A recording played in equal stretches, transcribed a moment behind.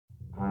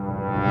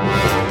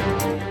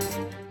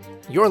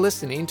You're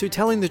listening to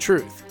Telling the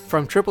Truth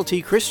from Triple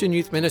T Christian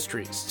Youth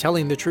Ministries,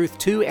 telling the truth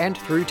to and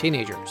through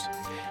teenagers.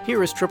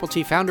 Here is Triple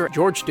T founder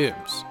George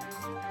Dooms.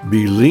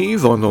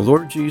 Believe on the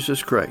Lord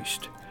Jesus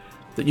Christ,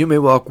 that you may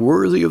walk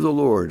worthy of the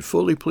Lord,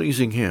 fully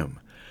pleasing Him.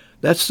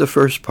 That's the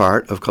first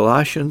part of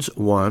Colossians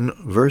 1,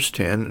 verse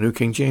 10, New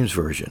King James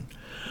Version.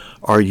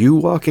 Are you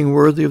walking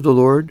worthy of the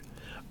Lord?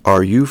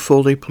 Are you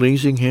fully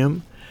pleasing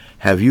Him?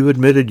 Have you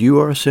admitted you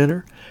are a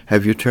sinner?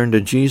 Have you turned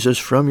to Jesus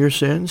from your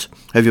sins?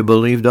 Have you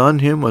believed on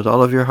Him with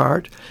all of your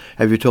heart?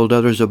 Have you told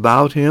others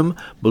about Him,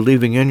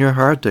 believing in your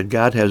heart that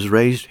God has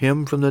raised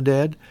Him from the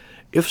dead?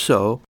 If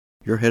so,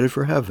 you're headed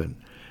for heaven.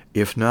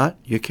 If not,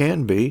 you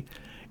can be.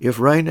 If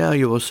right now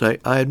you will say,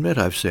 I admit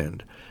I've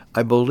sinned.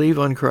 I believe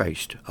on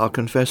Christ. I'll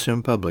confess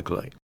Him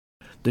publicly.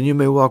 Then you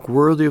may walk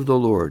worthy of the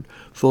Lord,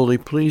 fully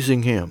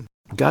pleasing Him.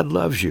 God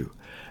loves you,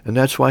 and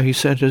that's why He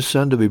sent His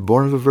Son to be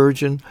born of a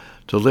virgin,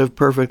 to live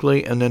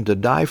perfectly, and then to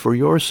die for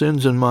your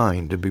sins and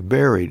mine, to be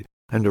buried,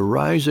 and to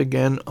rise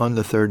again on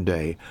the third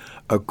day,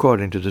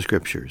 according to the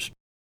Scriptures.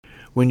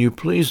 When you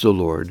please the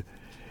Lord,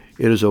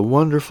 it is a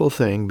wonderful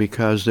thing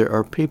because there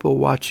are people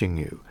watching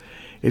you.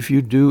 If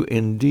you do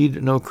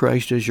indeed know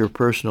Christ as your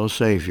personal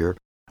Savior,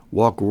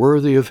 walk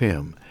worthy of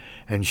Him,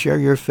 and share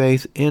your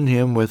faith in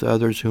Him with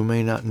others who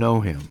may not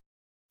know Him.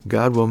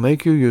 God will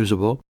make you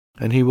usable,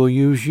 and He will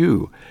use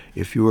you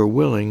if you are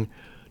willing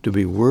to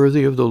be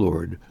worthy of the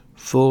Lord,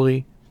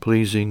 fully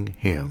pleasing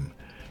Him.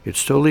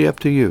 It's totally up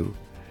to you.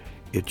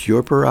 It's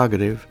your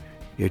prerogative.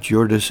 It's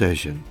your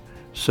decision.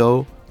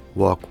 So,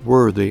 walk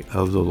worthy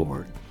of the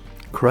Lord.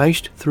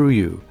 Christ, through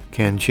you,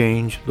 can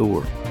change the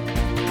world.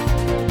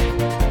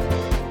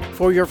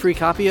 For your free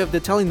copy of the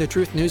Telling the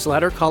Truth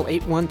newsletter, call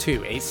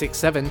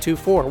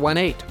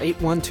 812-867-2418,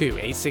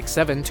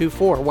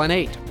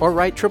 812-867-2418, or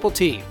write Triple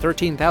T,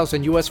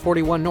 13,000 U.S.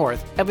 41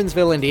 North,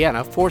 Evansville,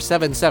 Indiana,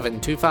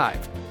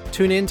 47725.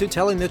 Tune in to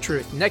Telling the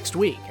Truth next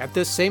week at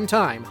this same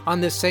time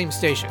on this same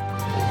station.